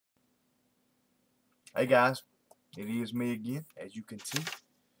Hey guys, it is me again, as you can see.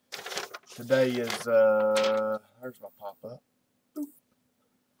 Today is, there's my pop-up.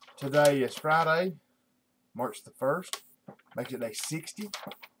 Today is Friday, March the 1st. Makes it day 60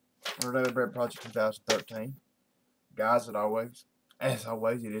 on our Daily Bread Project 2013. Guys, as always,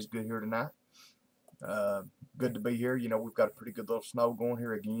 it is good here tonight. Good to be here. You know, we've got a pretty good little snow going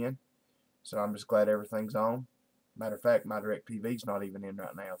here again. So I'm just glad everything's on. Matter of fact, my DirecTV's not even in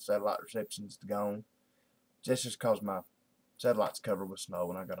right now. Satellite reception's gone. Just because my satellite's covered with snow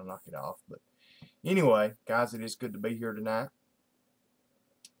and I gotta knock it off. But anyway, guys, it is good to be here tonight.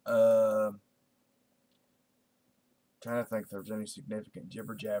 Trying to think if there's any significant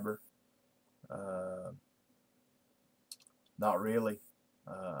jibber jabber. Not really.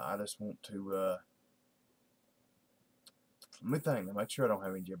 I just want to let me think. Make sure I don't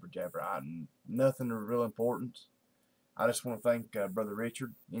have any jibber jabber. Nothing of real importance. I just want to thank Brother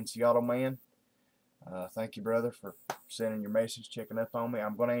Richard in Seattle, man. Thank you, brother, for sending your message, checking up on me.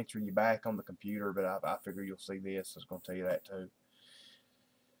 I'm going to answer you back on the computer, but I figure you'll see this. I was going to tell you that too.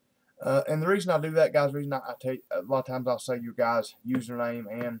 And the reason I do that, guys, the reason I tell you, a lot of times I'll say your guys' username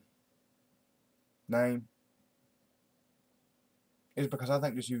and name is because I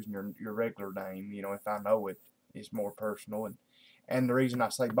think just using your regular name, you know, if I know it, is more personal. And the reason I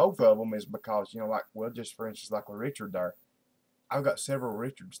say both of them is because, you know, like, well, just for instance, like with Richard there, I've got several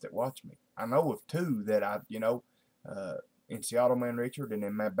Richards that watch me. I know of two that in Seattle Man Richard and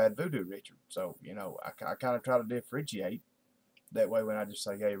in Mad Bad Voodoo Richard. So, you know, I kind of try to differentiate. That way when I just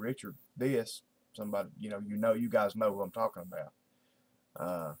say, hey, Richard, this, somebody, you guys know who I'm talking about.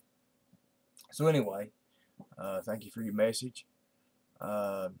 So anyway, thank you for your message.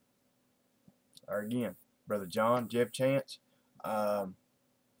 Or again, Brother John, Jeff Chance, I'll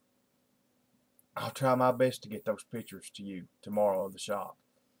try my best to get those pictures to you tomorrow of the shop.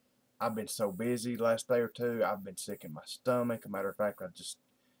 I've been so busy the last day or two. I've been sick in my stomach. As a matter of fact,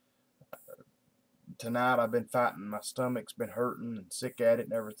 tonight I've been fighting. My stomach's been hurting and sick at it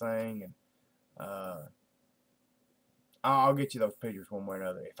and everything. And I'll get you those pictures one way or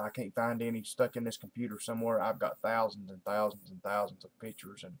another. If I can't find any stuck in this computer somewhere, I've got thousands and thousands and thousands of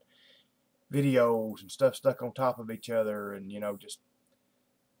pictures and videos and stuff stuck on top of each other. And,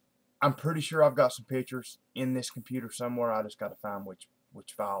 I'm pretty sure I've got some pictures in this computer somewhere. I just got to find which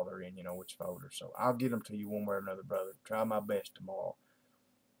file they're in, which folder. So I'll get them to you one way or another, brother. Try my best tomorrow.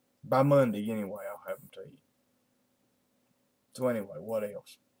 By Monday, anyway, I'll have them to you. So anyway, what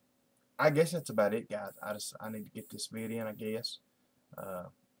else? I guess that's about it, guys. I need to get this video in, I guess.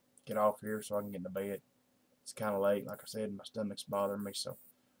 Get off here so I can get into bed. It's kind of late. Like I said, my stomach's bothering me, so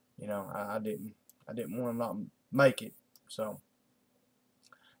I didn't want to not make it. So,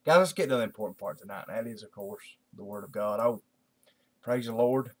 guys, let's get to the important part tonight. And that is, of course, the Word of God. Oh, praise the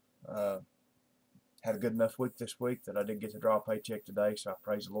Lord. Had a good enough week this week that I did get to draw a paycheck today, so I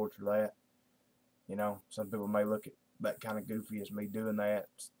praise the Lord for that. Some people may look at that kind of goofy as me doing that,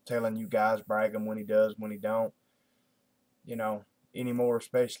 telling you guys, bragging when he does, when he don't. Anymore,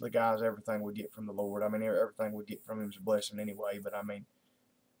 especially, guys, everything we get from the Lord. I mean, everything we get from him is a blessing anyway, but I mean,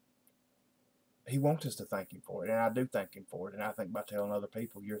 he wants us to thank him for it, and I do thank him for it. And I think by telling other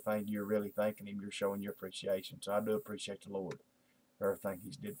people you're really thanking him, you're showing your appreciation. So I do appreciate the Lord for everything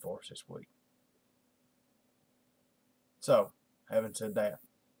he's did for us this week. So, having said that,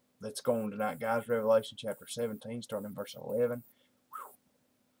 let's go on tonight, guys. Revelation chapter 17, starting in verse 11. Whew.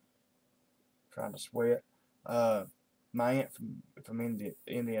 Trying to sweat. My aunt from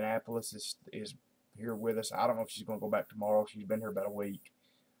Indianapolis is here with us. I don't know if she's going to go back tomorrow. She's been here about a week.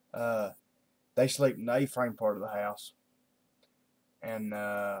 They sleep in the A-frame part of the house, and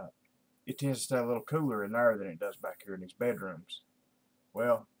it tends to stay a little cooler in there than it does back here in these bedrooms.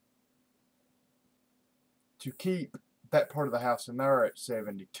 Well, to keep that part of the house in there at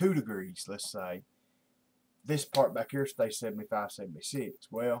 72 degrees, let's say, this part back here stays 75, 76.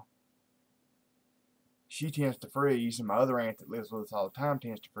 Well, she tends to freeze, and my other aunt that lives with us all the time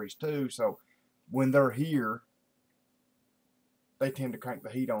tends to freeze too. So when they're here, they tend to crank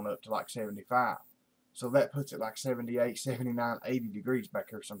the heat on up to like 75. So that puts it like 78, 79, 80 degrees back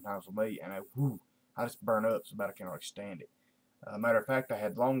here sometimes with me, and I just burn up so bad I can't really stand it. Matter of fact, I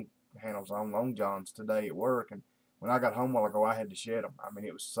had long handles on, long johns today at work, and when I got home a while ago, I had to shed them. I mean,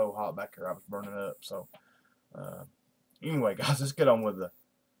 it was so hot back here, I was burning up. So anyway, guys, let's get on with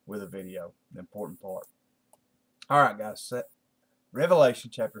the video, the important part. All right, guys,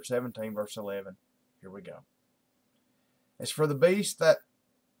 Revelation chapter 17, verse 11. Here we go. As for the beast that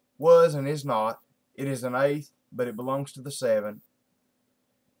was and is not, it is an eighth, but it belongs to the seven,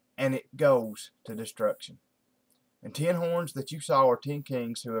 and it goes to destruction. And 10 horns that you saw are 10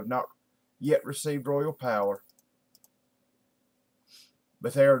 kings who have not yet received royal power,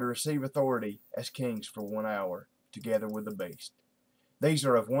 but they are to receive authority as kings for 1 hour, together with the beast. These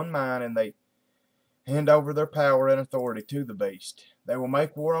are of one mind, and they hand over their power and authority to the beast. They will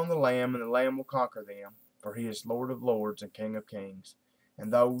make war on the Lamb, and the Lamb will conquer them, for he is Lord of lords and King of kings.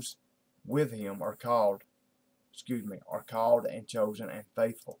 And those with him are called and chosen and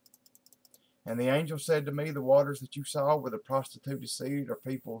faithful. And the angel said to me, the waters that you saw where the prostitute is seated are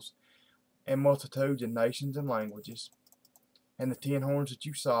peoples and multitudes and nations and languages. And the 10 horns that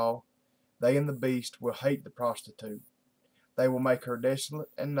you saw, they and the beast will hate the prostitute. They will make her desolate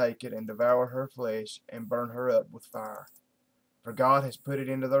and naked, and devour her flesh, and burn her up with fire. For God has put it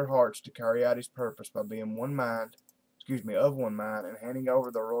into their hearts to carry out his purpose by being of one mind, and handing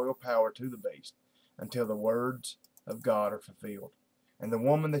over the royal power to the beast, until the words of God are fulfilled. And the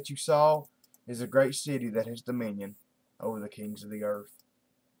woman that you saw is a great city that has dominion over the kings of the earth.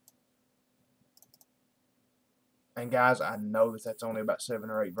 And guys, I know that that's only about 7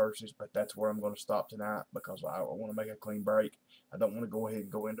 or 8 verses, but that's where I'm going to stop tonight, because I want to make a clean break. I don't want to go ahead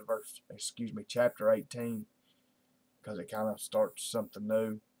and go into chapter 18, because it kind of starts something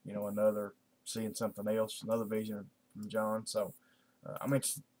new, seeing something else, another vision from John. So,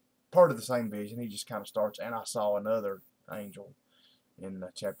 it's part of the same vision. He just kind of starts, and I saw another angel in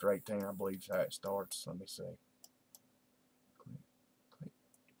chapter 18, I believe is how it starts. Let me see.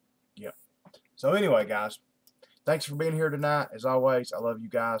 Yep. So anyway, guys, thanks for being here tonight. As always, I love you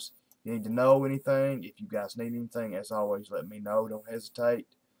guys. If you need to know anything, if you guys need anything, as always, let me know. Don't hesitate.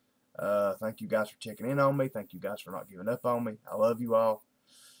 Thank you guys for checking in on me. Thank you guys for not giving up on me. I love you all.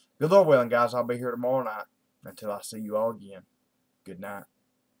 Good Lord willing, guys, I'll be here tomorrow night. Until I see you all again, good night,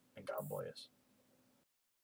 and God bless.